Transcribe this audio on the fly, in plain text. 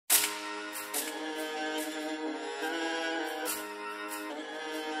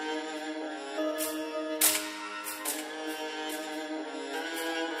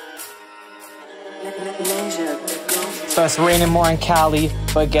Starts raining more in Cali,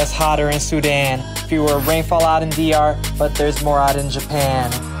 but gets hotter in Sudan. Fewer rainfall out in DR, but there's more out in Japan.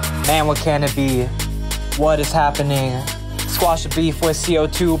 Man, what can it be? What is happening? Squash the beef with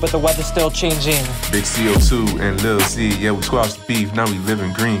CO2, but the weather's still changing. Big CO2 and Lil Z, yeah, we squashed the beef, now we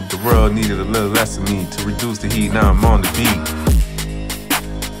living green. The world needed a little less of me to reduce the heat, now I'm on the beat.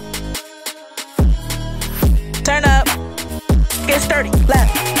 Turn up, get sturdy,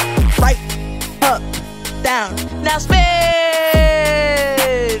 left, right, up, down, now spin!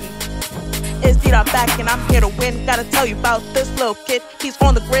 It's D-Dot back and I'm here to win. Gotta tell you about this little kid. He's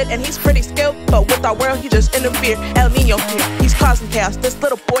on the grid and he's pretty skilled, but with our world he just interfered. El Niño here, he's causing chaos. This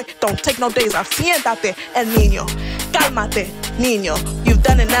little boy don't take no days off. Siéntate, El Niño. Cálmate, Niño. You've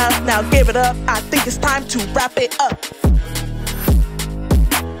done enough, now give it up. I think it's time to wrap it up.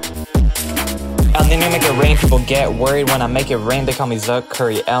 El Niño make it rain, people get worried. When I make it rain, they call me Zuck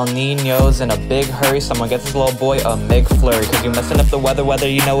Curry. El Niño's in a big hurry, someone gets this little boy a McFlurry. Cause you messing up the weather, whether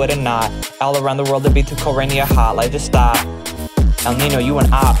you know it or not. All around the world, it be too cold, rainy or hot, like just stop. El Niño, you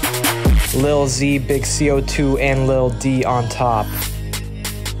an op. Lil Z, big CO2, and Lil D on top.